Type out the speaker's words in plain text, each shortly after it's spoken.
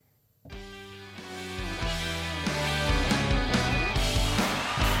Good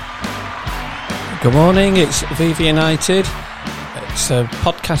morning, it's VV United. It's a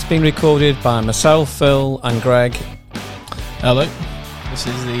podcast being recorded by myself, Phil and Greg. Hello. This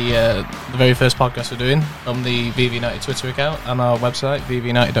is the very first podcast we're doing from the VV United Twitter account and our website,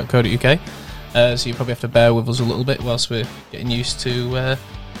 vvunited.co.uk. So you probably have to bear with us a little bit whilst we're getting used to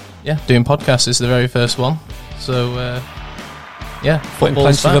doing podcasts. This is the very first one. So, Putting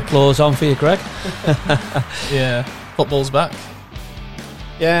plenty of applause on for you, Greg. Yeah, football's back.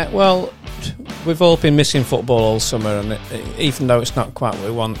 Yeah, well, we've all been missing football all summer, and even though it's not quite what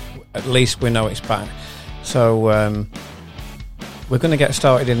we want, at least we know it's back. So we're going to get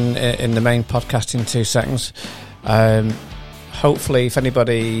started in the main podcast in 2 seconds. Hopefully, if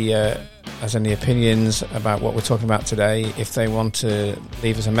anybody has any opinions about what we're talking about today, if they want to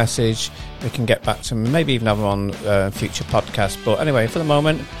leave us a message, we can get back to them, maybe even have them on future podcasts. But anyway, for the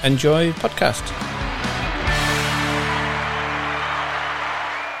moment, enjoy the podcast.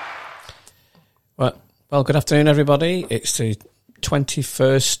 Well, good afternoon, everybody. It's the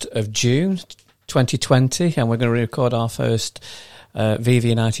 21st of June, 2020, and we're going to record our first VV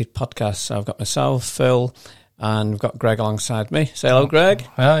United podcast. So I've got myself, Phil, and we've got Greg alongside me. Say hello, Greg.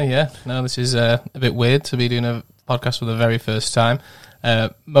 Yeah. No, this is a bit weird to be doing a podcast for the very first time.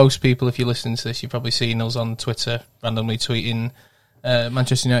 Most people, if you listen to this, you've probably seen us on Twitter randomly tweeting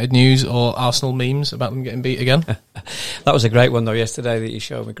Manchester United news or Arsenal memes about them getting beat again. That was a great one, though, yesterday that you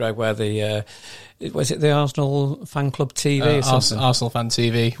showed me, Greg, where was it the Arsenal Fan Club TV or something? Arsenal Fan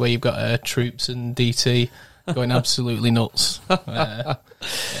TV, where you've got Troops and DT going absolutely nuts.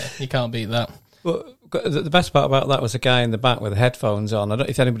 You can't beat that. Well, the best part about that was a guy in the back with the headphones on. I don't know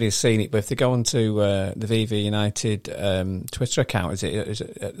if anybody's seen it, but if they go onto the VV United Twitter account, is it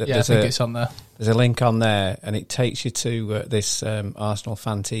yeah, I think it's on there. There's a link on there, and it takes you to this Arsenal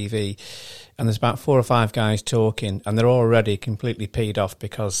Fan TV, and there's about 4 or 5 guys talking, and they're already completely peed off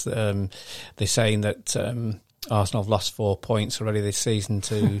because they're saying that Arsenal have lost 4 points already this season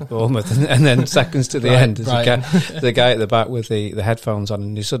to Bournemouth, and then seconds to the end, there's the guy at the back with the headphones on,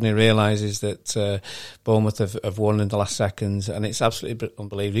 and he suddenly realises that Bournemouth have won in the last seconds, and it's absolutely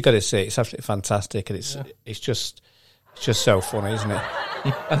unbelievable. You've got to see it. It's absolutely fantastic, and it's just so funny, isn't it?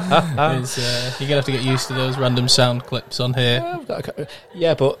 You're going to have to get used to those random sound clips on here.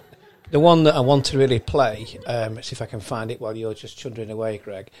 Yeah, but the one that I want to really play, let's see if I can find it while you're just chuntering away,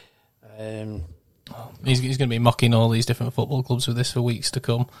 Greg. He's going to be mocking all these different football clubs with this for weeks to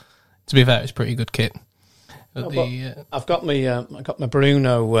come. To be fair, it's pretty good kit. I've got my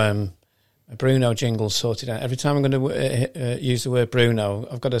Bruno jingle sorted out. Every time I'm going to use the word Bruno,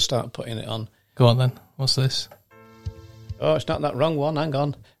 I've got to start putting it on. Go on then. What's this? Oh, it's not that wrong one. Hang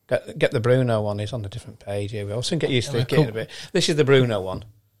on. Get the Bruno one. It's on a different page. Here we go. So get used to it. Cool. A bit. This is the Bruno one.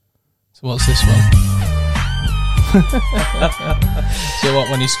 So what's this one? So what,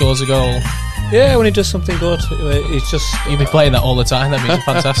 when he scores a goal? Yeah, when he does something good. He's just... He'll be playing that all the time. He's a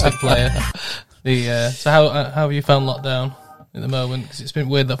fantastic player. So how have you found lockdown at the moment? Because it's been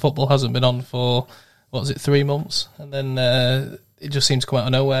weird that football hasn't been on for, 3 months? And then it just seems to come out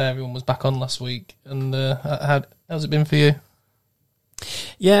of nowhere. Everyone was back on last week. And how's it been for you?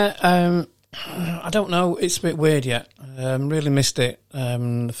 Yeah, I don't know. It's a bit weird yet. Really missed it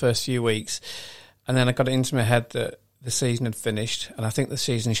the first few weeks. And then I got it into my head that the season had finished, and I think the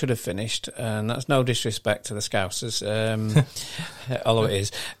season should have finished, and that's no disrespect to the Scousers, although it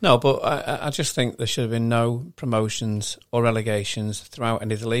is. No, but I just think there should have been no promotions or relegations throughout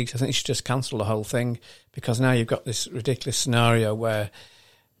any of the leagues. I think you should just cancel the whole thing, because now you've got this ridiculous scenario where,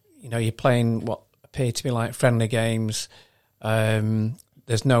 you're playing what appear to be like friendly games.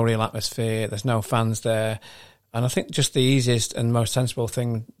 There's no real atmosphere. There's no fans there. And I think just the easiest and most sensible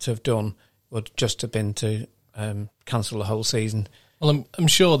thing to have done would just have been to cancel the whole season. Well, I'm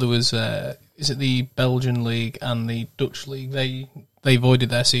sure there was, is it the Belgian League and the Dutch League? They voided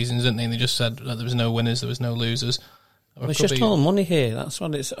their seasons, didn't they? And they just said that there was no winners, there was no losers. It's just all money here. That's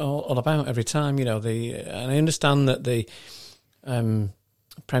what it's all about every time, and I understand that the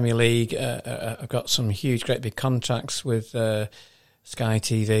Premier League have got some huge, great big contracts with Sky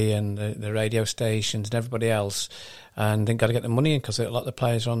TV and the radio stations and everybody else, and they've got to get the money in because a lot of the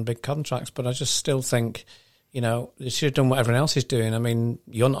players are on big contracts. But I just still think, they should have done what everyone else is doing. I mean,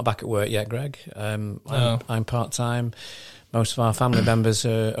 you're not back at work yet, Greg. I'm part-time. Most of our family members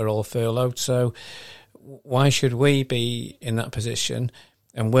are all furloughed. So why should we be in that position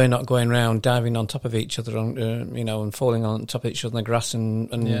and we're not going around diving on top of each other, and falling on top of each other in the grass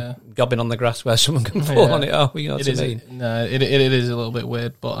and gobbing on the grass where someone can fall on it? Oh, you know what I mean? No, it is a little bit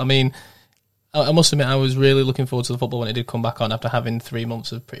weird. But, I mean, I must admit, I was really looking forward to the football when it did come back on after having 3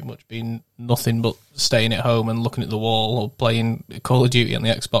 months of pretty much being nothing but staying at home and looking at the wall or playing Call of Duty on the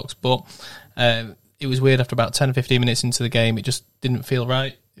Xbox. But it was weird after about 10, 15 minutes into the game. It just didn't feel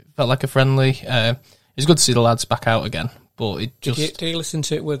right. It felt like a friendly. It was good to see the lads back out again. But it just... Did you listen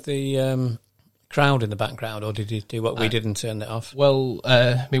to it with the crowd in the background, or did you do what we did and turn it off? Well,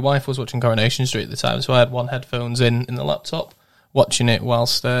 my wife was watching Coronation Street at the time, so I had one headphones in the laptop, watching it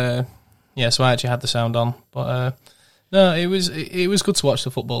whilst... so I actually had the sound on. But no, it was good to watch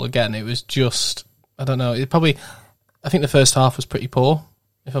the football again. It was just... I don't know. I think the first half was pretty poor,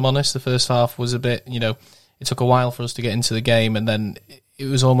 if I'm honest. The first half was a bit... it took a while for us to get into the game, and then... It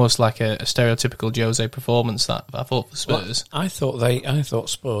was almost like a stereotypical Jose performance that I thought for Spurs. Well, I thought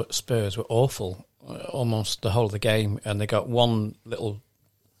Spurs were awful almost the whole of the game, and they got one little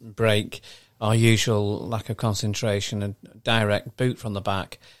break, our usual lack of concentration, and direct boot from the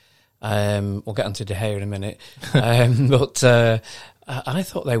back. We'll get onto De Gea in a minute, but I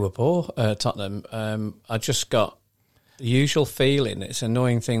thought they were poor, Tottenham. I just got the usual feeling. It's an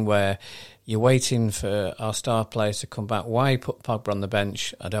annoying thing where you're waiting for our star players to come back. Why put Pogba on the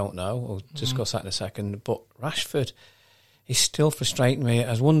bench? I don't know. We'll discuss that in a second. But Rashford is still frustrating me.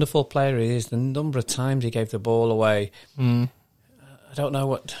 As wonderful player he is, the number of times he gave the ball away. I don't know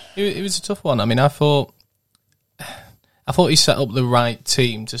what... It was a tough one. I mean, I thought he set up the right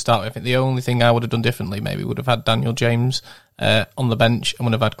team to start with. I think the only thing I would have done differently maybe would have had Daniel James on the bench and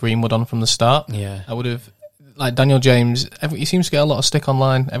would have had Greenwood on from the start. Yeah. I would have... Like Daniel James, he seems to get a lot of stick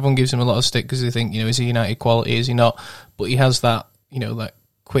online. Everyone gives him a lot of stick because they think, is he United quality, is he not? But he has that, that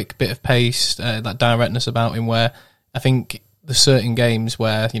quick bit of pace, that directness about him where I think there's certain games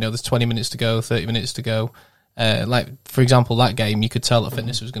where, there's 20 minutes to go, 30 minutes to go. Like, for example, that game, you could tell that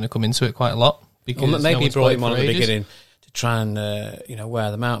fitness was going to come into it quite a lot. Because maybe he brought him on at the beginning to try and,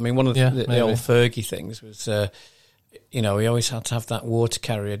 wear them out. I mean, one of the old Fergie things was, he always had to have that water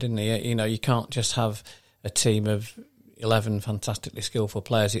carrier, didn't he? You can't just have a team of 11 fantastically skillful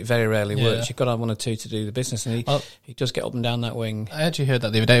players. It very rarely works. You've got to have one or two to do the business, and he does get up and down that wing. I actually heard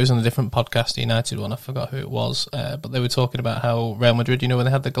that the other day. It was on a different podcast, the United one. I forgot who it was, but they were talking about how Real Madrid, when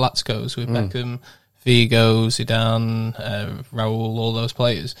they had the Galacticos with Beckham, Figo, Zidane, Raul, all those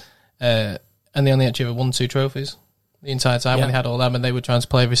players, and they only actually ever won 2 trophies the entire time when they had all them, and they were trying to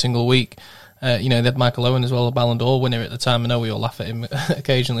play every single week. They had Michael Owen as well, a Ballon d'Or winner at the time. I know we all laugh at him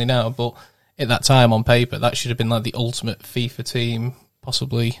occasionally now, but at that time on paper, that should have been like the ultimate FIFA team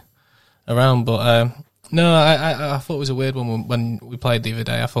possibly around. But no, I thought it was a weird one when we played the other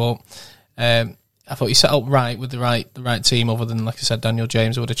day. I thought you set up right with the right team. Other than, like I said, Daniel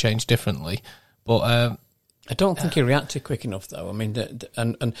James would have changed differently. But I don't think he reacted quick enough, though. I mean,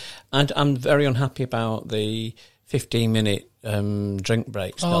 and I'm very unhappy about the 15-minute drink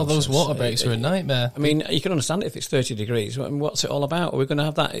breaks. Oh, those water breaks are a nightmare. I mean, you can understand it if it's 30 degrees. What's it all about? Are we going to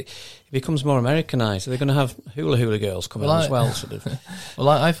have that? It becomes more Americanised. Are they going to have hula girls coming on as well? Sort of. Well,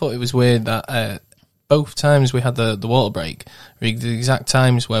 I thought it was weird that both times we had the water break were the exact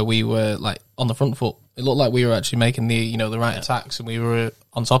times where we were like on the front foot. It looked like we were actually making the right attacks, and we were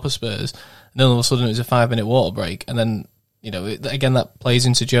on top of Spurs. And then all of a sudden it was a 5-minute water break, and then. Again, that plays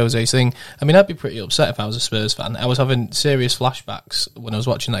into Jose's thing. I mean, I'd be pretty upset if I was a Spurs fan. I was having serious flashbacks when I was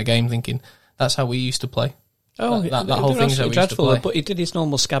watching that game, thinking that's how we used to play. Oh, that whole thing's how we used to play. But he did his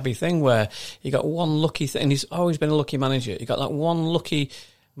normal scabby thing where he got one lucky thing, and he's always been a lucky manager. He got that one lucky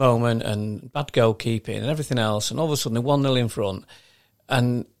moment and bad goalkeeping and everything else, and all of a sudden they're 1-0 in front.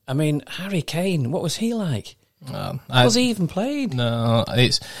 And I mean, Harry Kane, what was he like? Was he even played? No,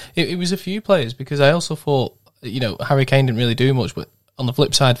 it was a few players, because I also thought. Harry Kane didn't really do much, but on the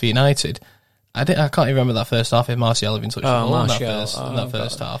flip side for United, I can't even remember that first half if Martial even touched the ball in that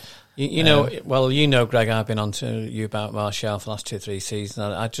first half. Greg, I've been on to you about Martial for the last 2-3 seasons.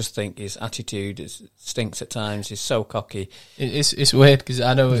 I just think his attitude stinks at times. He's so cocky. It's weird, because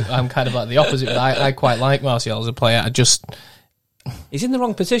I know I'm kind of like the opposite, but I quite like Martial as a player. He's in the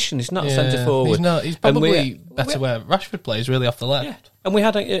wrong position. He's not centre forward. He's probably better where Rashford plays, really off the left. Yeah. And we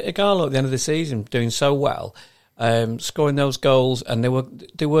had Ighalo at the end of the season doing so well, scoring those goals, and they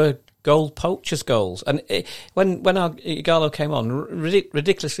were goal poachers' goals. And when Ighalo came on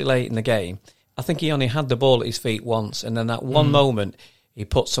ridiculously late in the game, I think he only had the ball at his feet once, and then that one moment he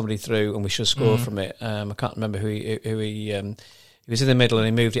put somebody through, and we should score from it. I can't remember who he. He was in the middle and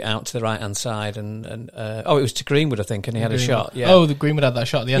he moved it out to the right-hand side. And it was to Greenwood, I think, and he had a shot. Yeah. Oh, the Greenwood had that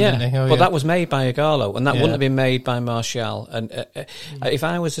shot at the end, didn't he? That was made by Ighalo, and that wouldn't have been made by Martial. And if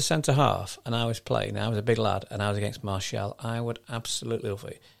I was a centre-half and I was playing, I was a big lad, and I was against Martial, I would absolutely love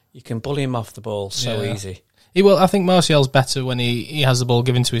it. You can bully him off the ball so easy. I think Martial's better when he has the ball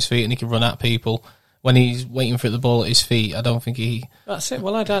given to his feet and he can run at people. When he's waiting for the ball at his feet, I don't think he... That's it.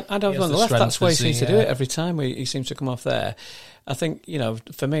 Well, I don't on the left. That's why he seems to do it every time. He seems to come off there. I think,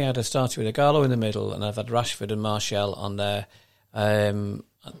 for me, I'd have started with Ighalo in the middle and I've had Rashford and Martial on there. I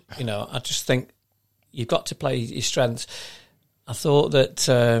just think you've got to play your strengths. I thought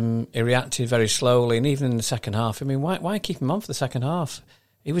that he reacted very slowly, and even in the second half, I mean, why keep him on for the second half?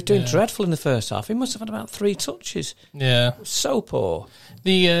 He was doing dreadful in the first half. He must have had about 3 touches. Yeah. So poor.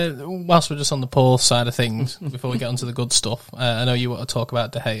 Whilst we're just on the poor side of things, before we get onto the good stuff, I know you want to talk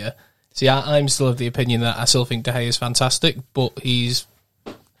about De Gea. See, I'm still of the opinion that I still think De Gea is fantastic, but he's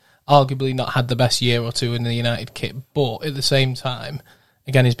arguably not had the best year or two in the United kit. But at the same time,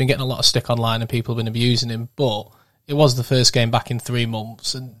 again, he's been getting a lot of stick online and people have been abusing him. But it was the first game back in 3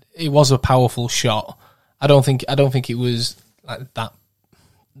 months, and it was a powerful shot. I don't think it was like that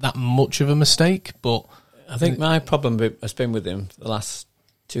much of a mistake, but I think my problem has been with him for the last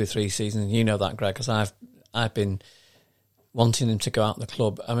 2 or 3 seasons. You know that, Greg, because I've been wanting him to go out of the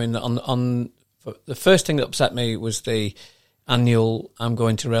club. I mean, the first thing that upset me was the annual "I'm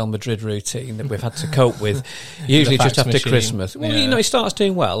going to Real Madrid" routine that we've had to cope with, usually just after machine. Christmas. Well, he starts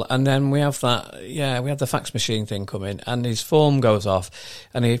doing well, and then we have the fax machine thing come in, and his form goes off,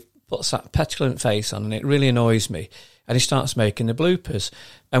 and he puts that petulant face on, and it really annoys me. And he starts making the bloopers.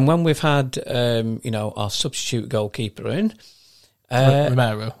 And when we've had, our substitute goalkeeper in...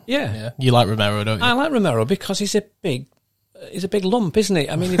 Romero. Yeah. You like Romero, don't you? I like Romero because he's a big lump, isn't he?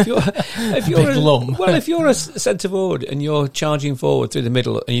 I mean, if you're big lump. Well, if you're a centre forward and you're charging forward through the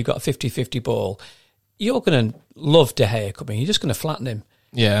middle and you've got a 50-50 ball, you're going to love De Gea coming. You're just going to flatten him.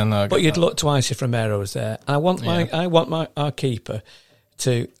 Yeah, no. But you'd look twice if Romero was there. And I want our keeper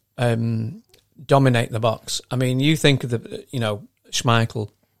to dominate the box. I mean, you think of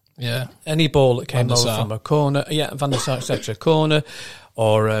Schmeichel. Yeah. Any ball that came over from a corner, Van der Sar, etc., corner,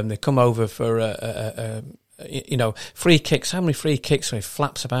 or they come over for free kicks. How many free kicks he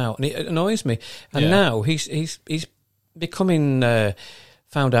flaps about, and it annoys me. And now he's becoming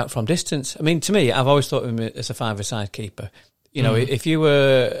found out from distance. I mean, to me, I've always thought of him as a 5-a-side keeper. If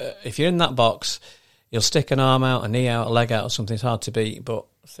you're in that box, you'll stick an arm out, a knee out, a leg out, or something. It's hard to beat. But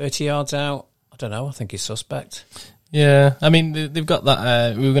 30 yards out, I don't know. I think he's suspect. Yeah, I mean, they've got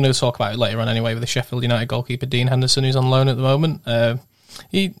that... we were going to talk about it later on anyway with the Sheffield United goalkeeper, Dean Henderson, who's on loan at the moment.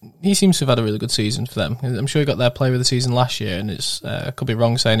 He seems to have had a really good season for them. I'm sure he got their player of the season last year, and I could be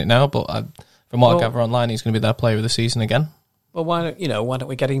wrong saying it now, but from what I gather online, he's going to be their player of the season again. Well, why don't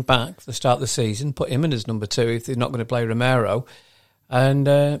we get him back for the start of the season, put him in as number 2 if they're not going to play Romero, and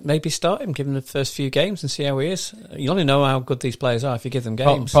maybe start him, give him the first few games and see how he is. You only know how good these players are if you give them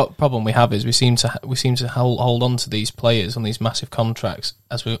games. Problem we have is we seem to hold on to these players on these massive contracts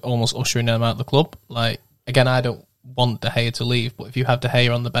as we're almost ushering them out of the club. Like, again, I don't want De Gea to leave, but if you have De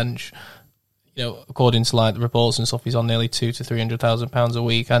Gea on the bench, according to like the reports and stuff, he's on nearly £200,000 to £300,000 a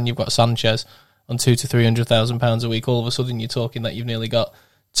week, and you've got Sanchez on £200,000 to £300,000 a week. All of a sudden, you're talking that you've nearly got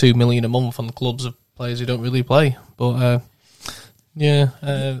 $2 million a month on clubs of players who don't really play. But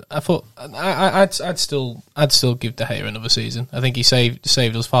I thought I'd still give De Gea another season. I think he saved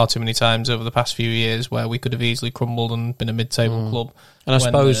us far too many times over the past few years where we could have easily crumbled and been a mid-table club. And I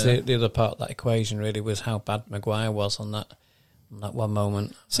suppose the other part of that equation really was how bad Maguire was on that one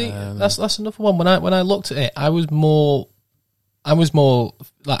moment. See, that's another one. When I looked at it, I was more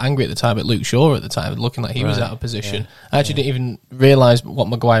like angry at the time at Luke Shaw at the time, looking like he was out of position. I actually didn't even realise what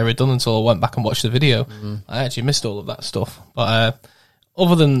Maguire had done until I went back and watched the video. I actually missed all of that stuff. But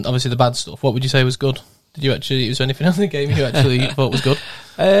other than obviously the bad stuff, what would you say was good? Was there anything else in the game you actually thought was good?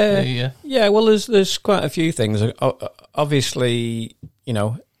 Yeah, well, there's quite a few things. Obviously,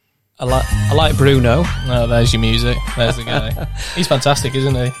 I like Bruno. Oh, there's your music. There's the guy. He's fantastic,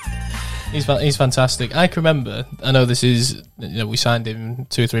 isn't he? He's fantastic. I can remember, I know this is, we signed him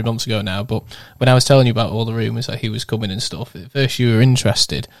 2 or 3 months ago now, but when I was telling you about all the rumours that he was coming and stuff, at first you were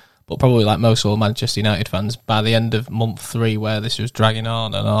interested, but probably like most all Manchester United fans, by the end of month 3 where this was dragging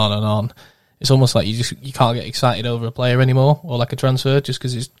on and on and on, it's almost like you can't get excited over a player anymore, or like a transfer, just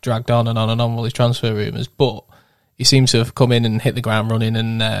because it's dragged on and on and on with all these transfer rumours. But he seems to have come in and hit the ground running,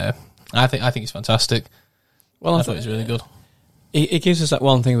 and I think he's fantastic. Well, I thought he was really good. It gives us that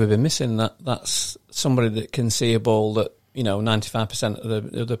one thing we've been missing, that's somebody that can see a ball that 95%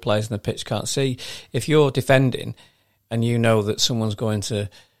 of the players in the pitch can't see. If you're defending and you know that someone's going to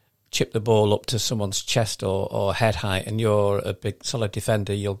chip the ball up to someone's chest or head height, and you're a big solid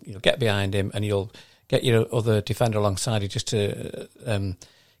defender, you'll get behind him and you'll get your other defender alongside you just to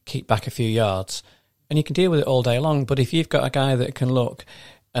keep back a few yards, and you can deal with it all day long. But if you've got a guy that can look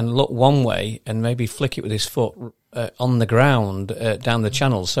and look one way and maybe flick it with his foot on the ground down the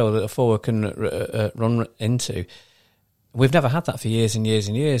channel so that a forward can run into. We've never had that for years and years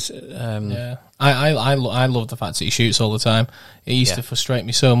and years. Yeah, I love the fact that he shoots all the time. It used to frustrate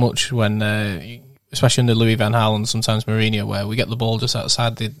me so much when, especially under Louis van Gaal and sometimes Mourinho, where we get the ball just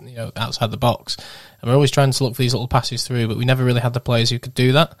outside the box, and we're always trying to look for these little passes through, but we never really had the players who could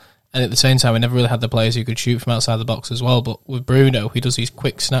do that. And at the same time, we never really had the players who could shoot from outside the box as well. But with Bruno, he does these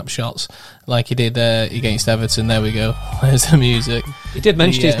quick snapshots like he did against Everton. There we go. There's the music. You did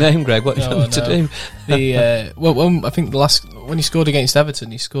mention his name, Greg. What do you want to do? I think when he scored against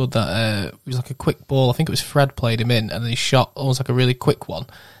Everton, he scored that. It was like a quick ball. I think it was Fred played him in, and then he shot almost like a really quick one.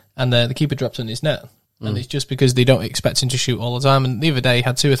 And the keeper dropped in his net. And it's just because they don't expect him to shoot all the time. And the other day, he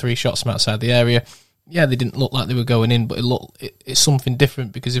had 2 or 3 shots from outside the area. Yeah, they didn't look like they were going in, but it's something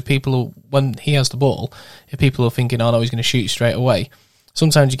different because when he has the ball, if people are thinking, oh no, he's going to shoot straight away,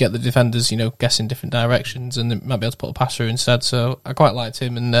 sometimes you get the defenders, guessing different directions, and they might be able to put a pass through instead. So I quite liked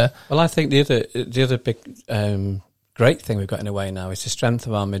him. And well, I think the other big great thing we've got in a way now is the strength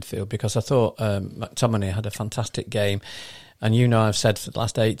of our midfield, because I thought McTominay had a fantastic game. And I've said for the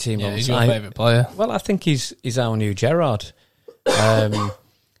last 18 months, he's your favourite player. Well, I think he's our new Gerrard. He's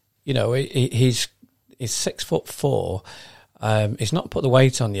 6'4". He's not put the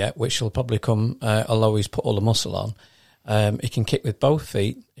weight on yet, which will probably come, although he's put all the muscle on. He can kick with both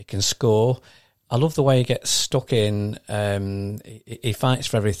feet. He can score. I love the way he gets stuck in. He fights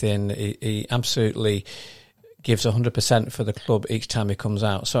for everything. He absolutely gives 100% for the club each time he comes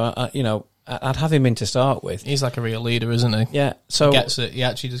out. So, I'd have him in to start with. He's like a real leader, isn't he? Yeah. So he gets it. He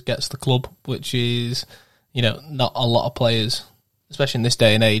actually just gets the club, which is, not a lot of players, especially in this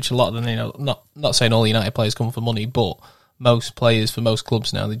day and age. A lot of them, not saying all United players come for money, but most players for most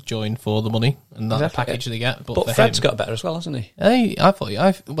clubs now, they join for the money and that's the package they get. But Fred's got better as well, hasn't he? Hey,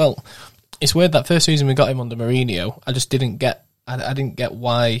 it's weird that first season we got him under Mourinho. I just didn't get. I didn't get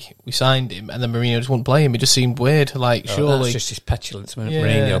why we signed him, and then Mourinho just wouldn't play him. It just seemed weird. Surely that's just his petulance,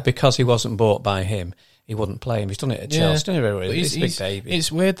 Mourinho, because he wasn't bought by him. He wouldn't play him. He's done it at Chelsea. He's a big baby.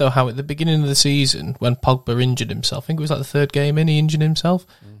 It's weird though how at the beginning of the season when Pogba injured himself, I think it was like the 3rd game in, he injured himself,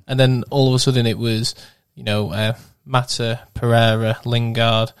 and then all of a sudden it was Mata, Pereira,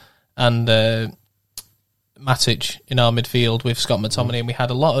 Lingard, and Matic in our midfield with Scott McTominay, and we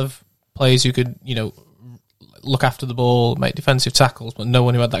had a lot of players who could look after the ball, make defensive tackles, but no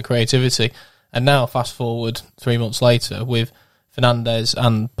one who had that creativity. And now, fast forward 3 months later, with Fernandes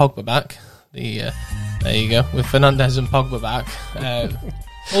and Pogba back, there you go, with Fernandes and Pogba back,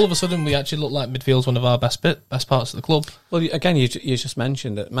 all of a sudden we actually look like midfield's one of our best parts of the club. Well, again, you just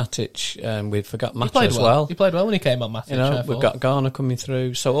mentioned that Matic, we forgot Matic as well. He played well when he came on, Matic. We've got Garner coming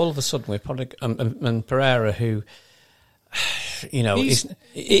through, so all of a sudden we're probably and Pereira, who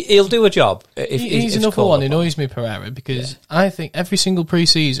he'll do a job. He's another one who annoys me, Pereira, because I think every single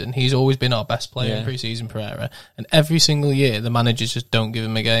pre-season he's always been our best player in pre-season, Pereira, and every single year the managers just don't give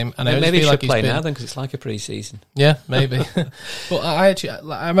him a game. And maybe he should play now then, because it's like a pre-season. Yeah, maybe. But I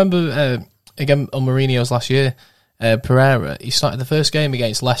remember again on Mourinho's last year. Pereira, he started the first game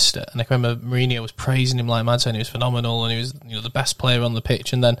against Leicester, and I can remember Mourinho was praising him like mad, saying he was phenomenal and he was the best player on the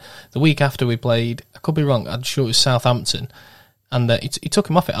pitch. And then the week after we played, I could be wrong, I'm sure it was Southampton, and he took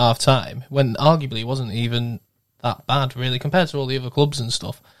him off at half time when arguably he wasn't even that bad really compared to all the other clubs and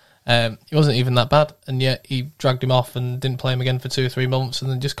stuff. He wasn't even that bad, and yet he dragged him off and didn't play him again for 2 or 3 months,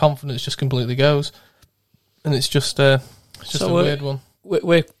 and then just confidence just completely goes, and it's just a weird one.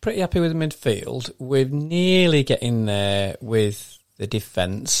 We're pretty happy with the midfield. We're nearly getting there with the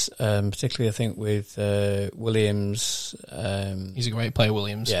defence, particularly I think with Williams. He's a great player,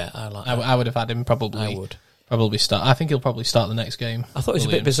 Williams. Yeah, I would have had him probably. I would probably start. I think he'll probably start the next game. I thought it was a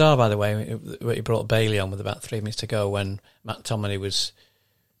bit bizarre, by the way, he brought Bailey on with about 3 minutes to go when McTominay was,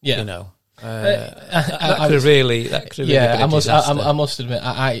 that could have really been a disaster. I must admit,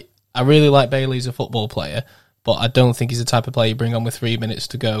 I really like Bailey as a football player. But I don't think he's the type of player you bring on with 3 minutes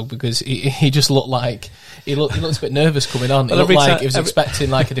to go, because he just looked like he looks a bit nervous coming on. He looked like he was expecting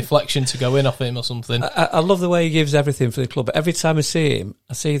like a deflection to go in off him or something. I love the way he gives everything for the club. But every time I see him,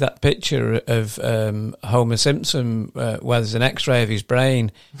 I see that picture of Homer Simpson where there's an X-ray of his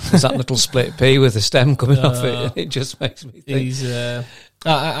brain. There's that little split pea with the stem coming off it. It just makes me think.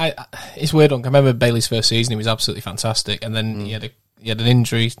 It's weird. I remember Bailey's first season; he was absolutely fantastic, and then he had an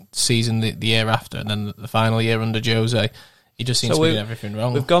injury season the year after, and then the final year under Jose, he just seems to be doing everything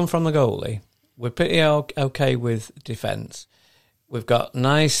wrong. We've gone from the goalie. We're pretty okay with defence. We've got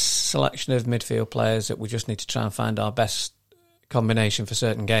nice selection of midfield players that we just need to try and find our best combination for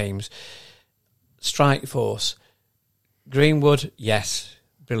certain games. Strike force. Greenwood, yes.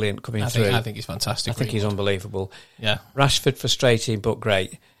 brilliant coming through. I think he's fantastic. I think he's unbelievable. Yeah. Rashford, frustrating but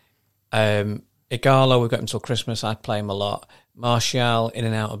great. Igalo, we've got him till Christmas. I'd play him a lot. Martial, in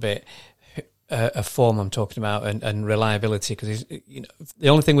and out a bit. A form I'm talking about, and reliability, because the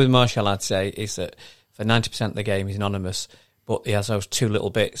only thing with Martial I'd say is that for 90% of the game he's anonymous, but he has those two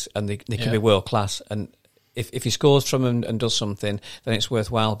little bits, and they can be world class. And if he scores from them and does something, then it's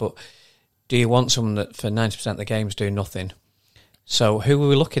worthwhile. But do you want someone that for 90% of the games do nothing? So who are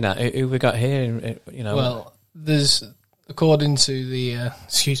we looking at? Who we got here? Well, there's, according to the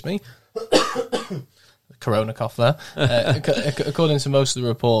excuse me. Corona cough there. According to most of the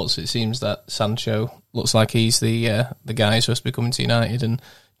reports, it seems that Sancho looks like he's the guy who's supposed to be coming to United, and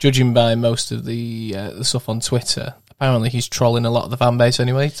judging by most of the stuff on Twitter, apparently he's trolling a lot of the fan base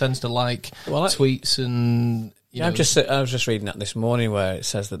anyway. He tends to tweets and... I was just reading that this morning where it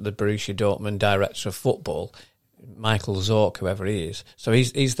says that the Borussia Dortmund director of football, Michael Zorc, whoever he is, so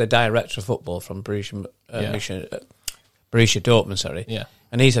he's the director of football from Borussia Dortmund, sorry. Yeah.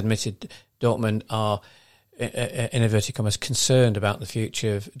 And he's admitted Dortmund are, in inverted commas, concerned about the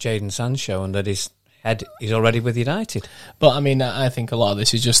future of Jadon Sancho, and that he's already with United. But I mean, I think a lot of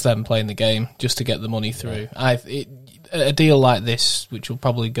this is just them playing the game just to get the money through. A deal like this, which will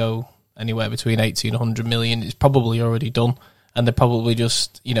probably go anywhere between 80 and 100 million, is probably already done, and they're probably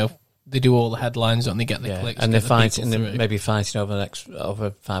just, they do all the headlines and they get the clicks, and they're fighting, and maybe fighting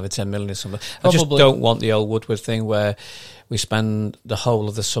over 5 or 10 million or something. Probably. I just don't want the old Woodward thing where we spend the whole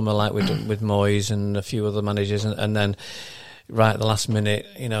of the summer like we did with Moyes and a few other managers, and then right at the last minute,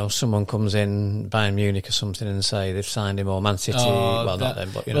 someone comes in, Bayern Munich or something, and say they've signed him, or Man City. Not them,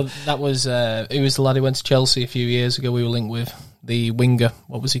 but Well, that was it was the lad who went to Chelsea a few years ago. We were linked with the winger.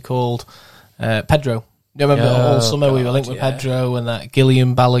 What was he called? Pedro. You remember all summer we were linked with Pedro and that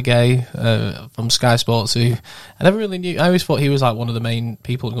Gillian Balaguer from Sky Sports, who I never really knew. I always thought he was like one of the main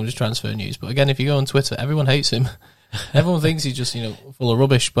people who comes to transfer news. But again, if you go on Twitter, everyone hates him. Everyone thinks he's just full of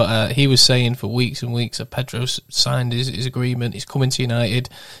rubbish. But he was saying for weeks and weeks that Pedro signed his agreement. He's coming to United.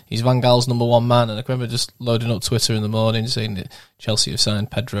 He's Van Gaal's number one man. And I remember just loading up Twitter in the morning saying that Chelsea have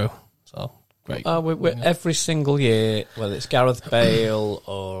signed Pedro. So great. Every single year, whether it's Gareth Bale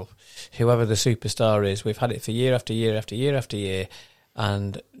or whoever the superstar is, we've had it for year after year after year after year,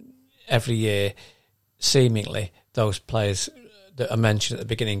 and every year, seemingly, those players that I mentioned at the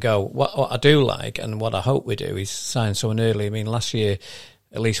beginning go. What I do like, and what I hope we do, is sign someone early. I mean, last year,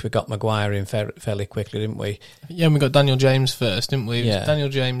 at least we got Maguire in fairly quickly, didn't we? Yeah, and we got Daniel James first, didn't we? Yeah. Daniel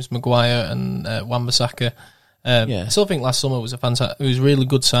James, Maguire, and Wan-Bissaka. I still think last summer was it was really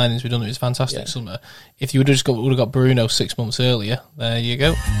good signings we've done. It was a fantastic summer. If you would have got Bruno 6 months earlier, there you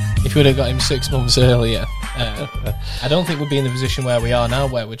go. If you would have got him 6 months earlier, I don't think we'd be in the position where we are now,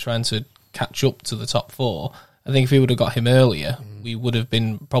 where we're trying to catch up to the top four. I think if we would have got him earlier, we would have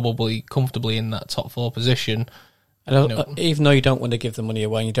been probably comfortably in that top four position. Even though you don't want to give the money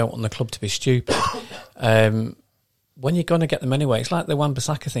away, and you don't want the club to be stupid. When you're going to get them anyway, it's like the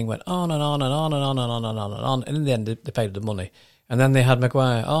Wan-Bissaka thing went on and on and on and on and on and on and on, and in the end they paid the money. And then they had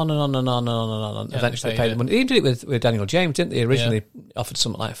Maguire on and on and on and on and on. Eventually they paid the money. They did it with Daniel James, didn't they? Originally offered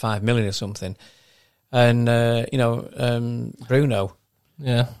something like 5 million or something. And Bruno.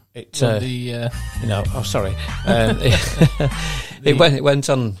 Yeah. Sorry. It went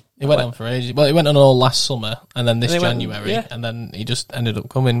on. It went on for ages. Well, it went on all last summer, and then this January, and then he just ended up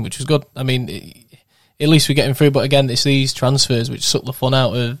coming, which was good. I mean, at least we're getting through, but again, it's these transfers which suck the fun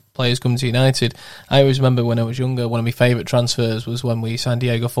out of players coming to United. I always remember when I was younger, one of my favourite transfers was when we signed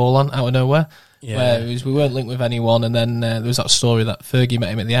Diego Forlan out of nowhere. Yeah. Where we weren't linked with anyone, and then there was that story that Fergie met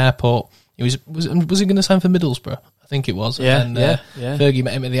him at the airport. Was he going to sign for Middlesbrough? I think it was. And Fergie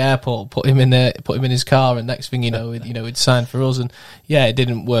met him at the airport, put him in his car, and next thing you know, he'd signed for us. And it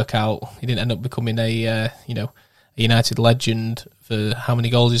didn't work out. He didn't end up becoming a United legend for how many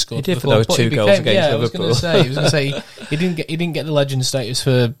goals he scored. He did for those 2 goals against Liverpool. I was going to say he didn't get the legend status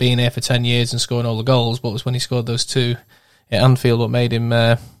for being here for 10 years and scoring all the goals, but it was when he scored those 2 at Anfield what made him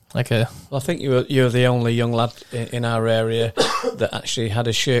Well, I think you're the only young lad in our area that actually had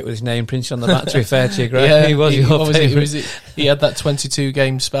a shirt with his name printed on the back. To be fair to you, Greg, he was your favourite. He had that 22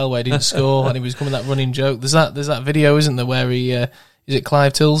 game spell where he didn't score, and he was coming that running joke. There's that video, isn't there, where he is it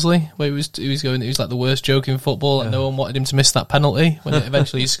Clive Tilsley, where he was like the worst joke in football, and no one wanted him to miss that penalty when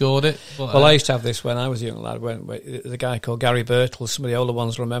eventually he scored it. But, I used to have this when I was a young lad. When the guy called Gary Birtle, some of the older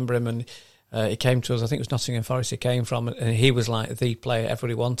ones remember him, and he came to us. I think it was Nottingham Forest. He came from, and he was like the player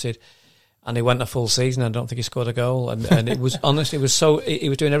everybody wanted. And he went a full season. I don't think he scored a goal. And it was honestly, it was so. He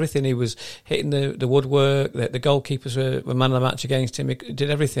was doing everything. He was hitting the woodwork. The goalkeepers were man of the match against him. He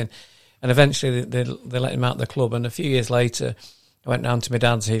did everything. And eventually they let him out of the club. And a few years later, I went round to my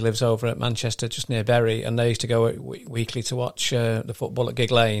dad's. He lives over at Manchester, just near Bury, and they used to go weekly to watch the football at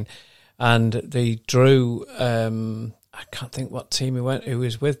Gig Lane. And they drew. I can't think what team he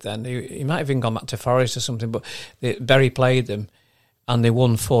was with then. He might have even gone back to Forest or something. But Bury played them, and they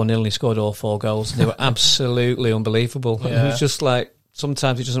won 4-0. He scored all 4 goals. They were absolutely unbelievable. Yeah. It was just like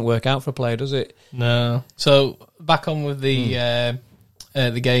sometimes it doesn't work out for a player, does it? No. So back on with the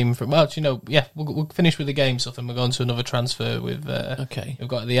game from. Well, we'll finish with the game stuff, and we'll go on to another transfer with. Okay. We've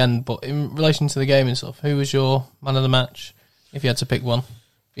got at the end, but in relation to the game and stuff, who was your man of the match? If you had to pick one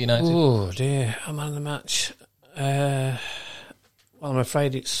for United. Oh dear, a man of the match. Well, I'm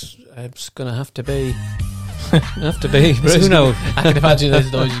afraid it's going to have to be. Bruno. I can imagine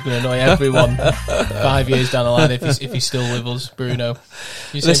this noise is going to annoy everyone 5 years down the line if he's still with us, Bruno.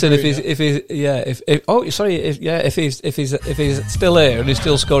 Listen, Bruno? if he's still here and he's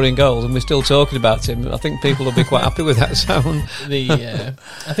still scoring goals and we're still talking about him, I think people will be quite happy with that sound.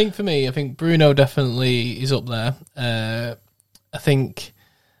 I think for me, Bruno definitely is up there. I thought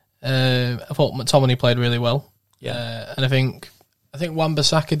McTominay played really well. Yeah, and I think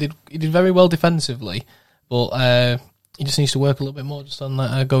Wan-Bissaka did very well defensively, but he just needs to work a little bit more just on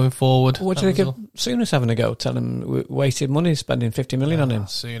that going forward. What do you think of Souness having a go? Tell him we wasted money spending 50 million on him.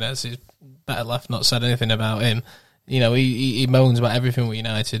 Souness is better left not said anything about him. He moans about everything with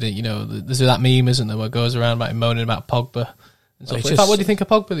United. There's that meme, isn't there, where it goes around about him moaning about Pogba and stuff. In fact, what do you think of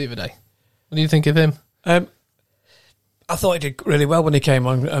Pogba the other day? What do you think of him? I thought he did really well when he came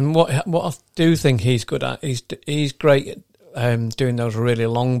on, and what I do think he's good at, he's great at doing those really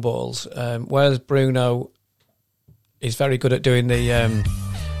long balls, whereas Bruno is very good at doing the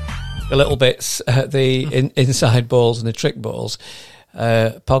little bits, inside balls and the trick balls.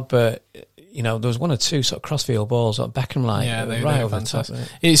 Pogba, there was 1 or 2 sort of crossfield balls or Beckham like, they right were over fantastic. the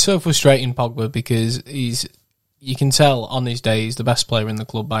top. It's so frustrating, Pogba, because you can tell on his day he's the best player in the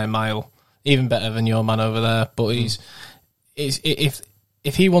club by a mile, even better than your man over there. But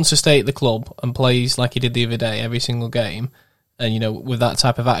if he wants to stay at the club and plays like he did the other day every single game, and with that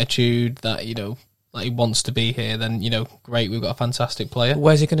type of attitude that like he wants to be here, then great, we've got a fantastic player.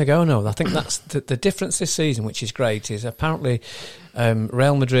 Where's he going to go now? I think that's the difference this season, which is great, is apparently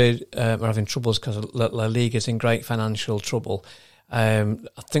Real Madrid are having troubles because La Liga's in great financial trouble. I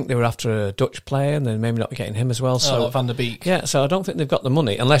think they were after a Dutch player and then maybe not getting him as well. So Van der Beek. Yeah, so I don't think they've got the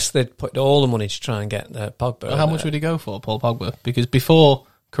money unless they'd put all the money to try and get Pogba. Well, how much would he go for, Paul Pogba? Because before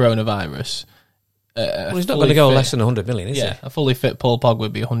coronavirus, he's not going to go less than 100 million, is he? Yeah, a fully fit Paul Pogba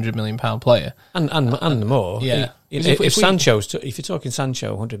would be £100 million player, and more. Yeah, if Sancho's, if you're talking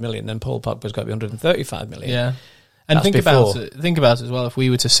Sancho 100 million, then Paul Pogba's got to be 135 million. Yeah, and think about it as well. If we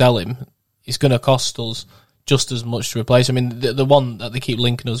were to sell him, it's going to cost us just as much to replace. I mean, the one that they keep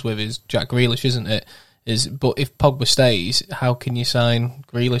linking us with is Jack Grealish, isn't it? But if Pogba stays, how can you sign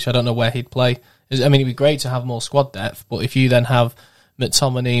Grealish? I don't know where he'd play. It'd be great to have more squad depth, but if you then have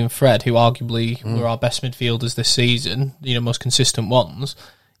McTominay and Fred, who arguably were our best midfielders this season, most consistent ones,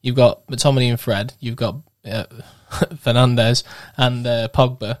 you've got McTominay and Fred, you've got Fernandes and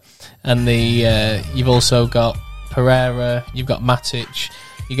Pogba, and you've also got Pereira, you've got Matic,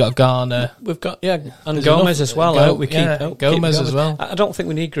 you got Garner. We've got and Gomez as well. I hope we keep Gomez as well. I don't think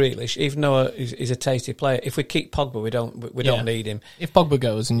we need Grealish, even though he's a tasty player. If we keep Pogba, we don't need him. If Pogba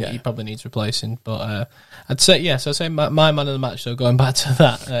goes, and he probably needs replacing. But I'd say my man of the match. So going back to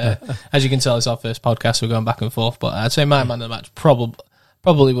that, as you can tell, it's our first podcast. We're going back and forth. But I'd say my man of the match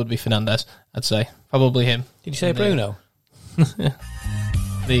probably would be Fernandes. I'd say probably him. Did you say Bruno?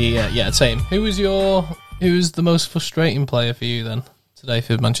 I'd say him. Who was the most frustrating player for you then today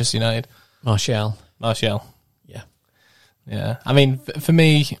for Manchester United? Martial. Yeah. I mean, for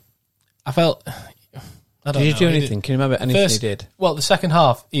me, I felt. I don't know. Did he do anything? Can you remember anything he did? Well, the second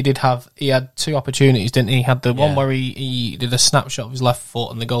half, he had 2 opportunities, didn't he? He had the one where he did a snapshot of his left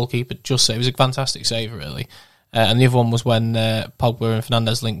foot and the goalkeeper just saved. It was a fantastic save, really. And the other one was when Pogba and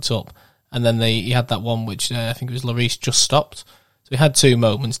Fernandes linked up. And then he had that one which I think it was Lloris just stopped. So he had 2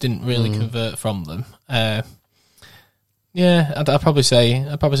 moments, didn't really convert from them. I'd probably say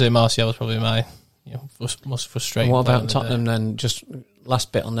Martial was probably my most frustrating. And what about Tottenham then? Just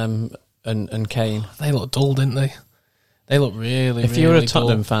last bit on them and Kane. They look dull, didn't they? They look really. If you were a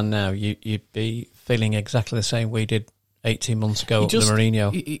Tottenham dull. fan now, you'd be feeling exactly the same we did 18 months ago under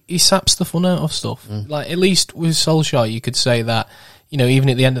Mourinho. He saps the fun out of stuff. Like at least with Solskjaer, you could say that. Even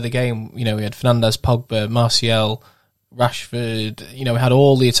at the end of the game, we had Fernandes, Pogba, Martial, Rashford, we had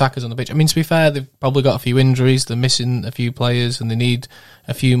all the attackers on the pitch. I mean, to be fair, they've probably got a few injuries, they're missing a few players, and they need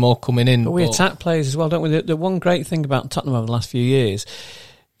a few more coming in. But we attack players as well, don't we? The one great thing about Tottenham over the last few years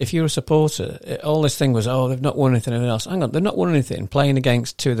if you're a supporter, all this thing was, they've not won anything else. Hang on, they've not won anything playing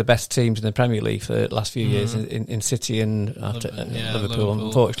against two of the best teams in the Premier League for the last few years in City and Liverpool,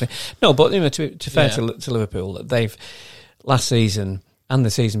 unfortunately. No, but to fair to Liverpool, they've last season and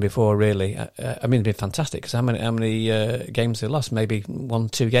the season before, really, I mean, they've been fantastic, because how many games they lost? Maybe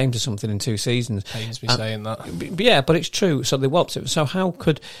 1-2 games or something in 2 seasons. Pains me saying that. Yeah, but it's true. So they whopped it. So how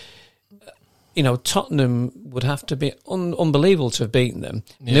could... Tottenham would have to be unbelievable to have beaten them.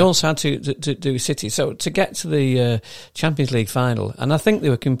 Yeah. And they also had to do City. So to get to the Champions League final, and I think they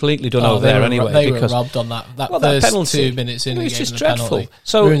were completely done over there anyway. They were robbed on that first penalty, 2 minutes in the game. It was just dreadful.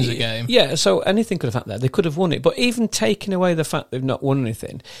 So ruins the game. Yeah, so anything could have happened there. They could have won it. But even taking away the fact they've not won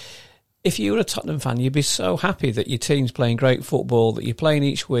anything, if you were a Tottenham fan, you'd be so happy that your team's playing great football, that you're playing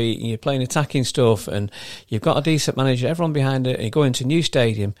each week, and you're playing attacking stuff, and you've got a decent manager, everyone behind it, and you go into a new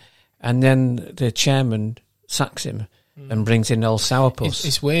stadium, and then the chairman sacks him and brings in old sourpuss.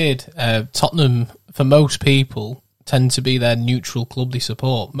 It's weird. Tottenham, for most people, tend to be their neutral club they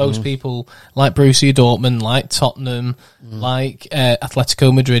support. Most people like Borussia Dortmund, like Tottenham, like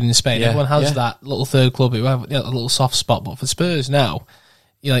Atletico Madrid in Spain. Everyone has that little third club who have a little soft spot. But for Spurs now,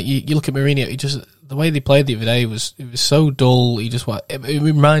 you look at Mourinho. The way they played the other day was so dull. It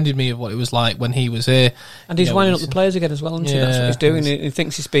reminded me of what it was like when he was here. And he's winding up the players again as well, isn't he? That's what he's doing. He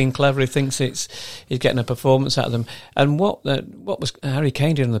thinks he's being clever. He thinks he's getting a performance out of them. And what was Harry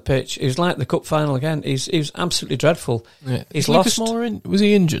Kane doing on the pitch? It was like the cup final again. He was absolutely dreadful. Yeah. He's lost. Lucas Moura was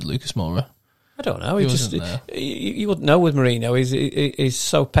he injured, Lucas Moura? I don't know. You wouldn't know with Mourinho. He's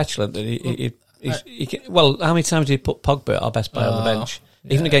so petulant that how many times did he put Pogba, our best player, on the bench?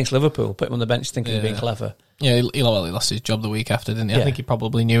 Even against Liverpool, put him on the bench thinking of being clever. Yeah, he lost his job the week after, didn't he? I think he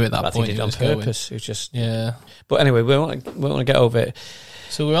probably knew at that point. I think he did on purpose. It was just... Yeah. But anyway, we want to get over it.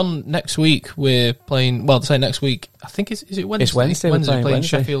 So we're on next week. We're playing... Well, to say next week, I think is it Wednesday? It's Wednesday. We're playing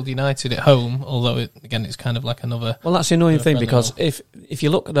Sheffield United at home, although, it's kind of like another... Well, that's the annoying thing, because if you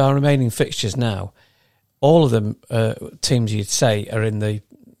look at our remaining fixtures now, all of them teams you'd say are in the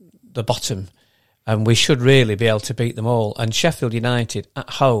bottom, and we should really be able to beat them all. And Sheffield United at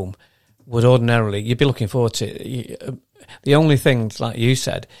home would ordinarily, you'd be looking forward to it. The only thing, like you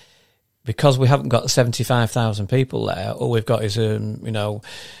said, because we haven't got 75,000 people there, all we've got is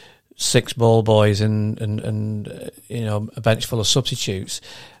 6 ball boys and a bench full of substitutes.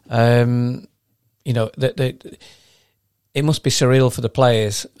 It must be surreal for the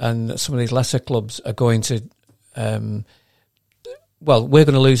players, and some of these lesser clubs are going to. We're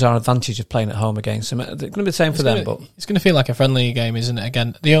going to lose our advantage of playing at home against them. It's going to be the same for them, but it's going to feel like a friendly game, isn't it?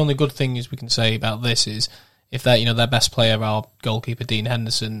 Again, the only good thing we can say about this is if their best player, our goalkeeper Dean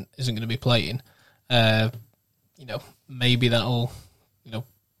Henderson, isn't going to be playing, maybe that'll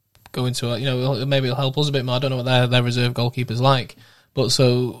go into maybe it'll help us a bit more. I don't know what their reserve goalkeeper's like, but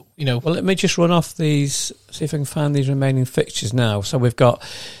so Well, let me just run off these. See if I can find these remaining fixtures now. So we've got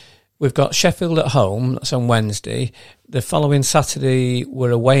Sheffield at home. That's on Wednesday. The following Saturday,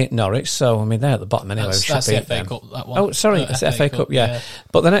 we're away at Norwich. So, they're at the bottom anyway. That's the FA Cup, that one. Oh, sorry, it's the FA Cup, yeah.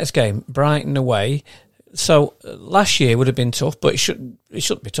 But the next game, Brighton away. So, last year would have been tough, but it shouldn't be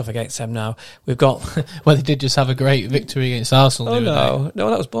tough against them now. We've got... Well, they did just have a great victory against Arsenal. No,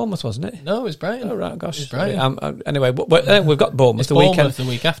 that was Bournemouth, wasn't it? No, it was Brighton. Oh, right, gosh. It was Brighton. Anyway, we've got Bournemouth the weekend. The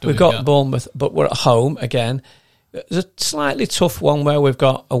week after we've got Bournemouth, but we're at home again. There's a slightly tough one where we've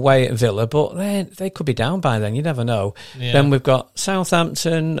got away at Villa, but they could be down by then. You never know. Yeah. Then we've got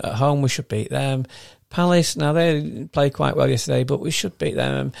Southampton at home. We should beat them. Palace, now they played quite well yesterday, but we should beat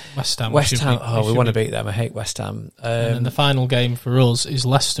them. West Ham. We want to beat them. I hate West Ham. And then the final game for us is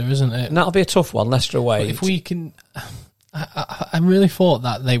Leicester, isn't it? And that'll be a tough one, Leicester away. But if we can... I really thought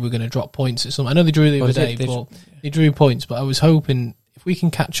that they were going to drop points at some... I know they drew the other day, but they drew points, but I was hoping... If we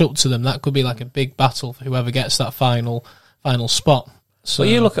can catch up to them, that could be like a big battle for whoever gets that final spot. So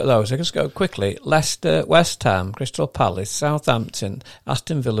you look at those. I just go quickly. Leicester, West Ham, Crystal Palace, Southampton,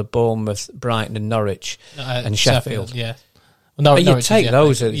 Aston Villa, Bournemouth, Brighton and Norwich and Sheffield. Yeah. Well, you take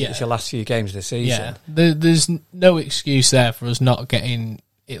those as your last few games of the season. Yeah. There's no excuse there for us not getting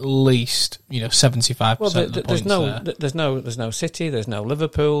at least 75% of the points there's no City, there's no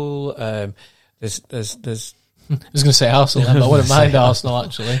Liverpool, there's I was going to say Arsenal, but I wouldn't mind Arsenal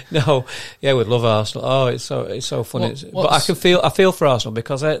actually. No, yeah, we'd love Arsenal. Oh, it's so funny. But I feel for Arsenal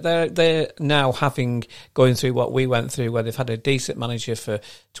because they're now going through what we went through, where they've had a decent manager for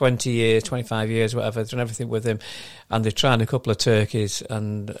 20 years, 25 years, whatever. They've done everything with him, and they've tried a couple of turkeys,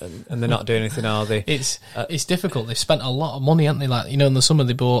 and they're not doing anything, are they? It's difficult. They spent a lot of money, haven't they? Like in the summer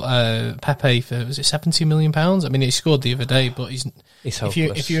they bought Pepe for £70 million. I mean, he scored the other day, but he's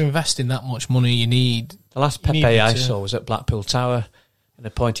hopeless. If you're investing that much money, you need. The last Pepe I saw was at Blackpool Tower. and a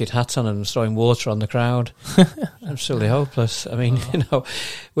pointed hat on and was throwing water on the crowd. Absolutely hopeless. I mean,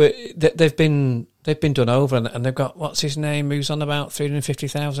 they've been done over, and they've got, what's his name, who's on about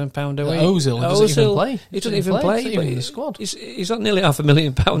 £350,000 a week. Ozil doesn't even play. He doesn't even play. He's in the squad. He's on nearly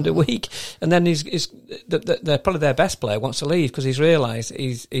 £500,000 a week, and then they're probably their best player wants to leave because he's realised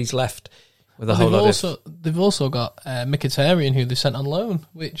he's left with a whole lot of. They've also got Mkhitaryan, who they sent on loan,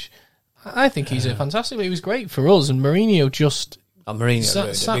 which I think he's a fantastic. He was great for us, and Mourinho just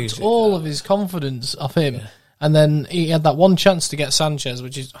sacked all of his confidence off him. Yeah. And then he had that one chance to get Sanchez,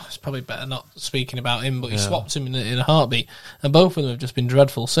 which is it's probably better not speaking about him, but he swapped him in a heartbeat. And both of them have just been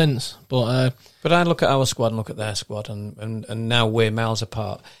dreadful since. But I look at our squad and look at their squad, and now we're miles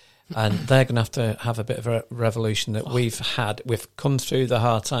apart. And they're going to have a bit of a revolution that we've had. We've come through the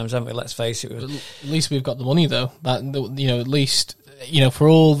hard times, haven't we? Let's face it. At least we've got the money, though. At least, for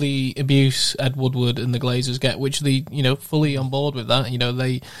all the abuse Ed Woodward and the Glazers get, which they, fully on board with that.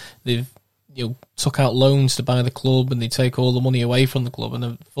 They've took out loans to buy the club, and they take all the money away from the club, and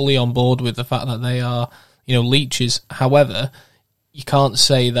they're fully on board with the fact that they are, leeches. However, you can't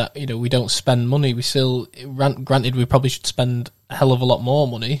say that we don't spend money. We still, granted, we probably should spend a hell of a lot more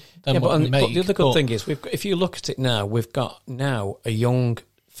money than what we make. But the other good thing is, if you look at it now, we've got now a young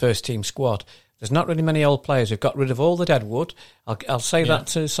first team squad. There's not really many old players. We've got rid of all the deadwood. I'll say that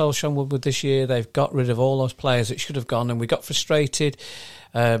to Solskjaer and Woodward this year. They've got rid of all those players that should have gone, and we got frustrated.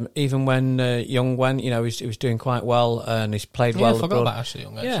 Even when Young went, he was doing quite well, and he's played well. I forgot about Ashley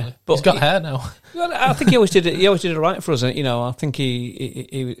Young. Actually, yeah, but he's got hair now. Well, I think he always did it. He always did it right for us. And I think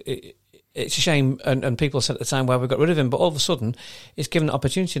it's a shame, and people said at the time why we got rid of him, but all of a sudden, it's given an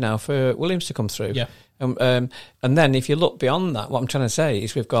opportunity now for Williams to come through. Yeah. And then if you look beyond that, what I'm trying to say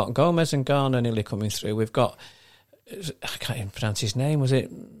is we've got Gomez and Garner nearly coming through. We've got, I can't even pronounce his name. Was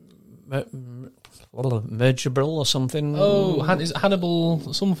it Mergibril or something? Oh, is it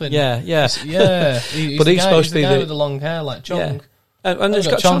Hannibal something? Yeah. He's but he's supposed to be the guy with the long hair like Chong. Yeah. And there's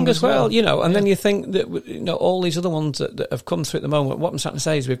got Chong as well, and then you think that all these other ones that have come through at the moment. What I'm trying to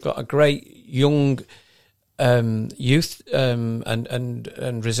say is we've got a great young youth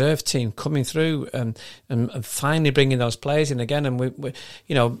and reserve team coming through, and finally bringing those players in again. And we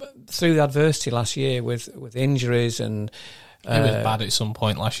through the adversity last year with injuries and. It was bad at some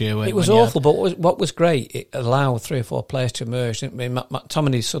point last year. It was awful, but what was great, it allowed 3 or 4 players to emerge. Didn't we?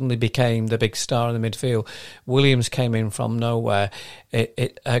 McTominay suddenly became the big star in the midfield. Williams came in from nowhere.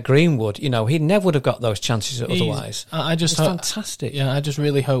 Greenwood, he never would have got those chances otherwise. It's fantastic. Yeah, I just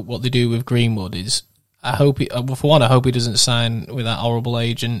really hope what they do with Greenwood is. I hope he doesn't sign with that horrible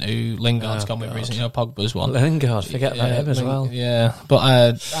agent who Lingard's gone with recently. Pogba's one. Lingard, forget about him as well. Yeah, but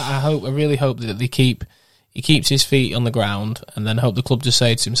I really hope that they keep. He keeps his feet on the ground, and then hope the club just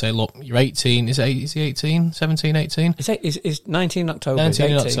say to him, look, you're 18. Is he 18? 17, 18? It's 19 October.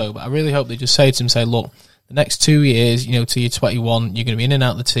 19 October. I really hope they just say to him, look, the next 2 years, till you're 21, you're going to be in and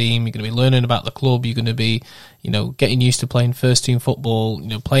out of the team, you're going to be learning about the club, you're going to be, getting used to playing first team football,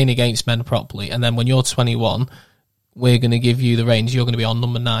 playing against men properly, and then when you're 21, we're going to give you the reins, you're going to be on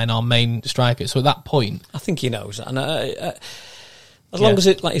number 9, our main striker. So at that point... I think he knows that, and as long as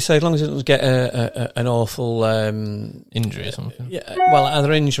it, like you say, as long as it doesn't get an awful injury or something. Yeah, well,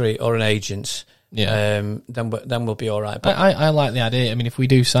 either injury or an agent. Yeah. Then we'll be all right. But I like the idea. I mean, if we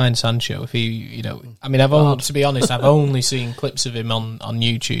do sign Sancho, if he, to be honest, I've only seen clips of him on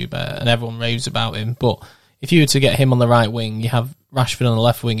YouTube, and everyone raves about him. But if you were to get him on the right wing, you have Rashford on the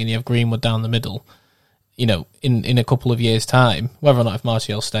left wing, and you have Greenwood down the middle. In a couple of years' time, whether or not if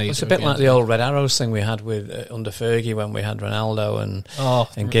Martial stays. It's a bit like the old Red Arrows thing we had with under Fergie when we had Ronaldo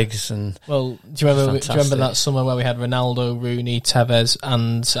and Giggs and. Well, do you remember that summer where we had Ronaldo, Rooney, Tevez,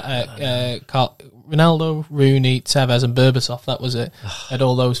 and Ronaldo, Rooney, Tevez, and Berbatov? That was it. Had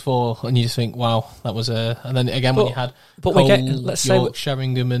all those 4, and you just think, wow, that was a. And then again, when you had. But Cole,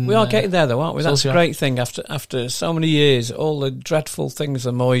 Sheringham, and we are getting there, though, aren't we? That's a great thing. After so many years, all the dreadful things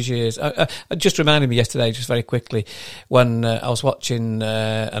of Moyes years. It just reminded me yesterday, just very quickly, when I was watching,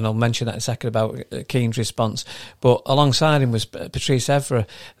 and I'll mention that in a second about Keane's response. But alongside him was Patrice Evra,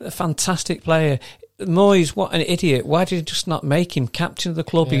 a fantastic player. Moyes, what an idiot. Why did he just not make him captain of the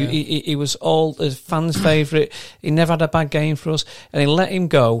club? Yeah. He was all the fans' favourite. He never had a bad game for us. And he let him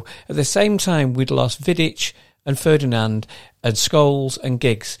go. At the same time, we'd lost Vidic and Ferdinand and Scholes and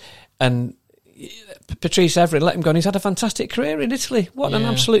Giggs. And Patrice Evra let him go. And he's had a fantastic career in Italy. What an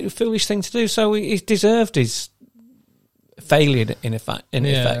absolutely foolish thing to do. So he's deserved his failure in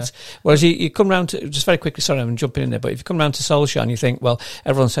effect. Whereas you come round to, just very quickly, sorry I'm jumping in there, but if you come round to Solskjaer and you think, well,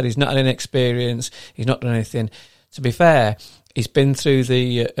 everyone said he's not had any experience, he's not done anything. To be fair, He's been through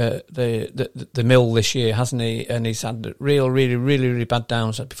the mill this year, hasn't he? And he's had really bad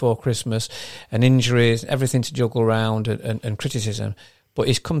downs before Christmas, and injuries, everything to juggle around, and criticism. But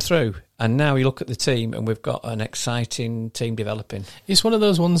he's come through, and now you look at the team, and we've got an exciting team developing. It's one of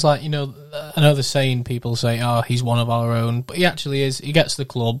those ones like, I know the saying, people say, "Oh, he's one of our own," but he actually is. He gets the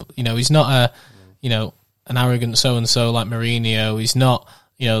club. He's not an arrogant so and so like Mourinho. He's not.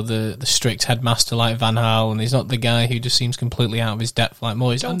 The strict headmaster like Van Gaal, and he's not the guy who just seems completely out of his depth like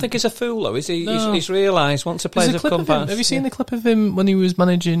Moyes. I don't think he's a fool, though, is he? No. He's realised once the players have come past. Have you seen the clip of him when he was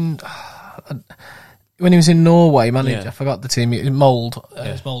managing... when he was in Norway, I forgot the team, it was Molde.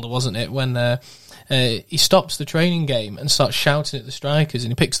 It was Molde, wasn't it? When he stops the training game and starts shouting at the strikers,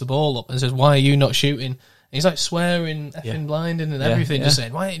 and he picks the ball up and says, "Why are you not shooting?" He's like swearing, effing blinding and everything, just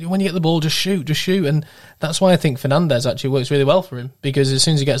saying, "Why? When you get the ball, just shoot." And that's why I think Fernandes actually works really well for him, because as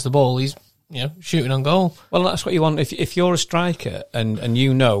soon as he gets the ball, he's shooting on goal. Well, that's what you want. If you're a striker and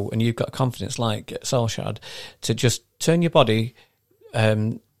you've got confidence like Solskjaer, to just turn your body,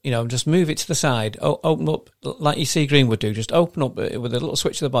 just move it to the side, open up like you see Greenwood do, just open up with a little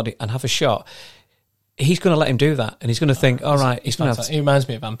switch of the body and have a shot. He's going to let him do that, and he's going to think, all right, he's going to have... He reminds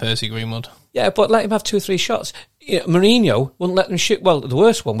me of Van Persie, Greenwood. Yeah, but let him have 2 or 3 shots. Mourinho wouldn't let them shoot. Well, the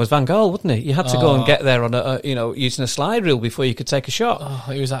worst one was Van Gaal, wouldn't he? You had to go and get there on using a slide rule before you could take a shot.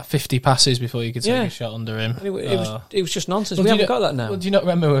 Oh, he was at 50 passes before you could take a shot under him. It was just nonsense. We haven't got that now. Well, do you not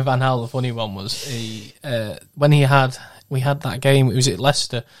remember with Van Gaal, the funny one was when we had that game, it was at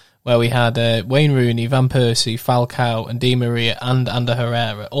Leicester, where we had Wayne Rooney, Van Persie, Falcao and Di Maria and Ander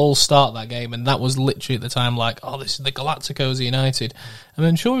Herrera all start that game, and that was literally at the time like, oh, this is the Galacticos United. And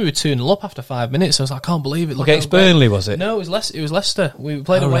then sure, we were 2-0 up after 5 minutes. I was like, I can't believe it. Look, against Burnley, was it? No, it was Leicester. We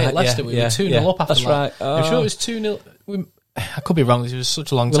played away at Leicester. We were 2-0 up after that. That's right. I'm sure it was 2-0. I could be wrong. This was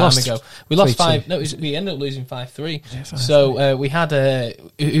such a long time ago. We lost 5. No, we ended up losing 5-3. Yeah, so we had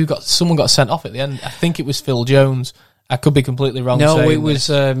someone got sent off at the end. I think it was Phil Jones. I could be completely wrong. No, it was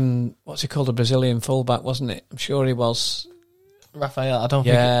what's he called, a Brazilian fullback, wasn't it? I'm sure he was. Rafael, I don't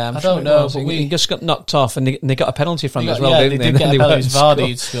know. But he just got knocked off, and they got a penalty from him as well, didn't they? They did get a penalty.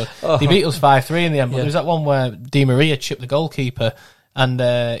 Vardy scored. They beat us 5-3 in the end, but there was that one where Di Maria chipped the goalkeeper, and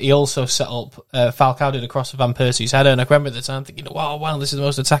he also set up Falcao did a cross of Van Persie's header, and I remember at the time thinking, wow, this is the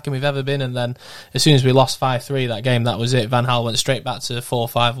most attacking we've ever been, and then as soon as we lost 5-3 that game, that was it. Van Gaal went straight back to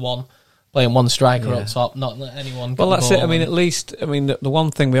 4-5-1. Playing one striker up top, not let anyone get the that's ball. it. I mean, at least, the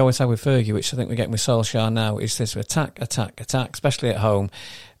one thing we always had with Fergie, which I think we're getting with Solskjaer now, is this attack, especially at home.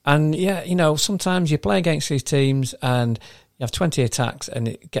 And sometimes you play against these teams and you have 20 attacks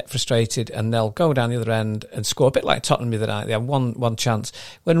and get frustrated, and they'll go down the other end and score, a bit like Tottenham the other night. They had one chance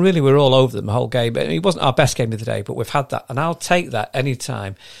when really we're all over them the whole game. It wasn't our best game of the day, but we've had that, and I'll take that any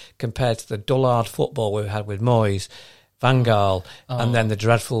time compared to the dullard football we've had with Moyes, Van Gaal, and then the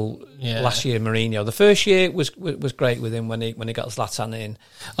dreadful last year Mourinho. The first year was great with him when he got Zlatan in.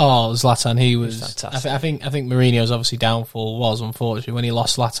 Oh, Zlatan, he was fantastic. I think Mourinho's obviously downfall was unfortunately when he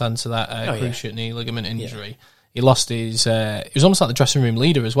lost Zlatan to that cruciate knee ligament injury. Yeah. He lost his. He was almost like the dressing room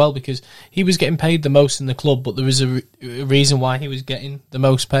leader as well, because he was getting paid the most in the club, but there was a reason why he was getting the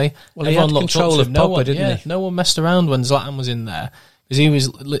most pay. Well, everyone he had control of Pogba, didn't he? No one messed around when Zlatan was in there, because he was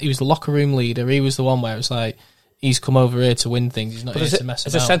the locker room leader. He was the one where it was like, he's come over here to win things. He's not here to mess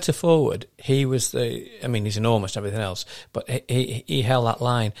about. As a centre forward, he was he's enormous and everything else, but he held that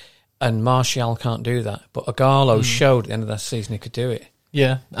line, and Martial can't do that. But Ighalo showed at the end of that season he could do it.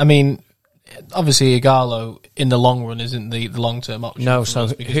 Yeah, I mean, obviously Ighalo in the long run isn't the long-term option. No, so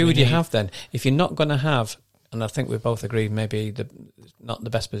who would you have then? If you're not going to have, and I think we both agree maybe not the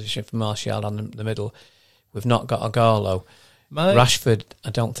best position for Martial down the middle, we've not got Ighalo. Rashford, I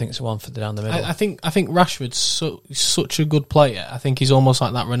don't think it's the one for down the middle. I think Rashford's such a good player. I think he's almost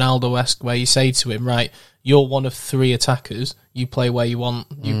like that Ronaldo-esque, where you say to him, right, you're one of 3 attackers. You play where you want.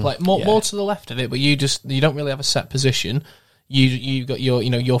 You play more to the left of it, but you don't really have a set position. You got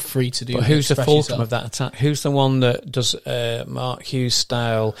you're free to do. But who's the fulcrum of that attack? Who's the one that does Mark Hughes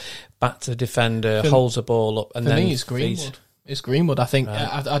style, back to the defender, holds the ball up, and then for me it's Greenwood. It's Greenwood. I think.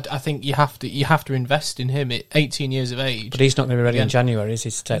 Right. I think you have to invest in him at 18 years of age. But he's not going to be ready in January, is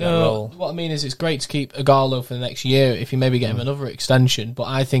he, to take that role? What I mean is, it's great to keep Ighalo for the next year if you maybe get him another extension. But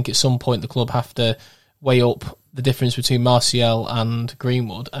I think at some point the club have to weigh up the difference between Martial and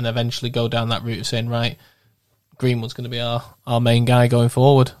Greenwood, and eventually go down that route of saying, right, Greenwood's going to be our main guy going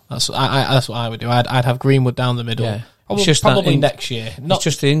forward. That's what I would do. I'd have Greenwood down the middle. Yeah. Probably next year. It's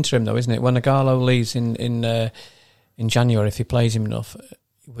just the interim though, isn't it? When Ighalo leaves in January, if he plays him enough,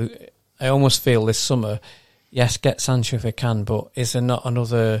 I almost feel this summer, yes, get Sancho if he can, but is there not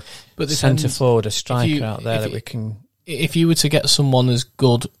another centre forward, a striker out there that we can if you were to get someone as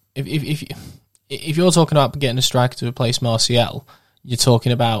good, if you're talking about getting a striker to replace Martial, you're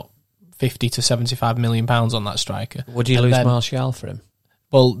talking about 50 to 75 million pounds on that striker. Would you lose Martial for him?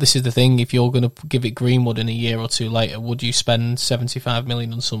 Well, this is the thing. If you're going to give it Greenwood in a year or two later, would you spend 75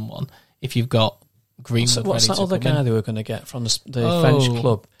 million on someone if you've got Greenwood? What's that other guy they were going to get from the French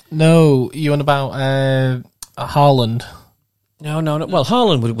club? No, you on about Haaland? No. Well,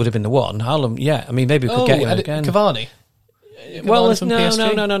 Haaland would have been the one. Haaland, yeah. I mean, maybe we could get him again. Cavani. Well,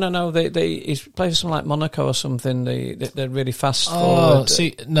 no. He's played for something like Monaco or something. They're really fast forward.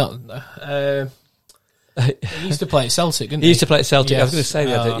 He used to play at Celtic, didn't he? He used to play at Celtic. Yes. I was going to say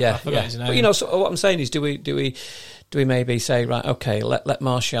that. I forgot his name. But so what I'm saying is, do we maybe say, right, okay, let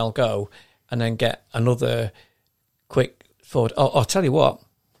Martial go, and then get another quick forward? I'll tell you what.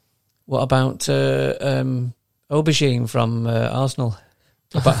 What about Aubergine from Arsenal?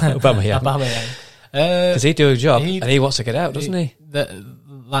 Aubameyang. Does he do a job? And he wants to get out, doesn't he? That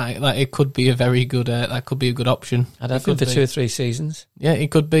it could be a very good. That could be a good option. I'd have him for 2 or 3 seasons. Yeah, it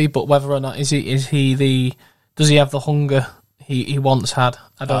could be. But whether or not does he have the hunger he once had?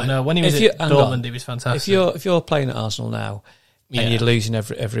 I don't know. When he was at Dortmund, he was fantastic. If you're playing at Arsenal now, and you're losing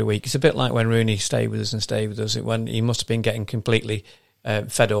every week, it's a bit like when Rooney stayed with us. When he must have been getting completely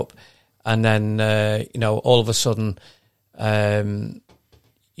fed up, and then all of a sudden.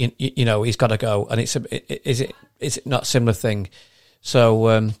 He's got to go, and is it not a similar thing?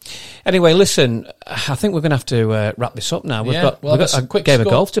 So anyway, listen, I think we're going to have to wrap this up now. We've got a quick game of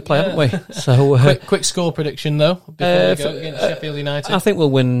golf to play, haven't we? So quick score prediction though before we go against Sheffield United. I think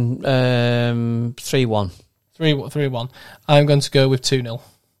we'll win 3-1. 3-1. I'm going to go with 2-0.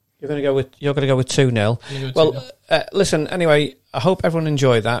 You're going to go with 2-0. Well, listen. Anyway, I hope everyone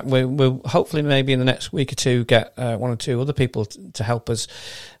enjoyed that. We'll hopefully maybe in the next week or two get 1 or 2 other people to help us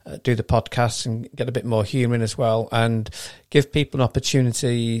do the podcast and get a bit more humour in as well, and give people an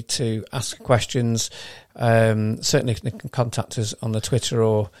opportunity to ask questions. Certainly, they can contact us on the Twitter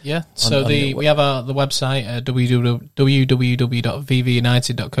or we have the website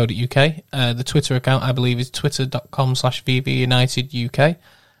www.vvunited.co.uk. The Twitter account, I believe, is twitter.com/vvuniteduk.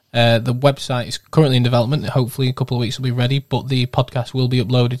 The website is currently in development. Hopefully, in a couple of weeks will be ready. But the podcast will be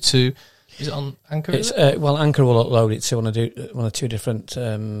uploaded to. Is it on Anchor? Anchor will upload it to one or two different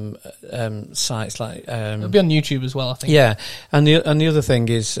sites. Like it'll be on YouTube as well, I think. Yeah, and the other thing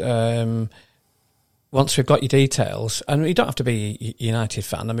is, once we've got your details, and you don't have to be a United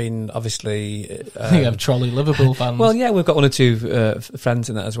fan. I mean, obviously, you have trolley Liverpool fans. Well, yeah, we've got 1 or 2 friends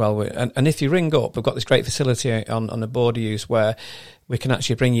in that as well. And if you ring up, we've got this great facility on the border use where we can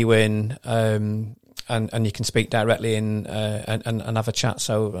actually bring you in. And you can speak directly in and have a chat.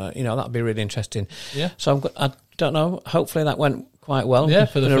 So that'd be really interesting. Yeah. So I don't know. Hopefully that went quite well. Yeah,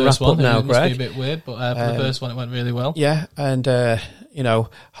 for the first one. Now, it must be a bit weird, but for the first one, it went really well. Yeah, and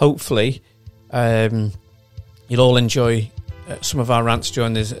hopefully you'll all enjoy some of our rants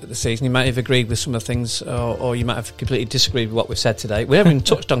during the season. You might have agreed with some of the things, or you might have completely disagreed with what we've said today. We haven't even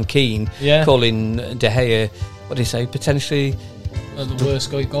touched on Keane calling De Gea, what did he say, potentially. The worst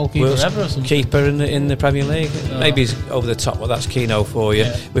goalkeeper ever or something. Keeper in the Premier League. Maybe he's over the top. Well, that's Keano for you.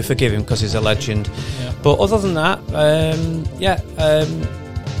 Yeah. We forgive him because he's a legend. Yeah. But other than that,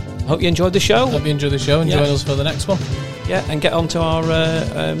 hope you enjoyed the show. Hope you enjoyed the show. Join us for the next one. Yeah, and get onto our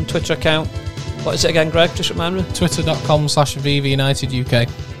Twitter account. What is it again, Greg? Just remind me. Twitter.com/VVUnitedUK.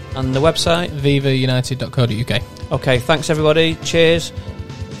 And the website? vvunited.co.uk. Okay, thanks everybody. Cheers.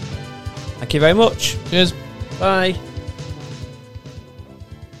 Thank you very much. Cheers. Bye.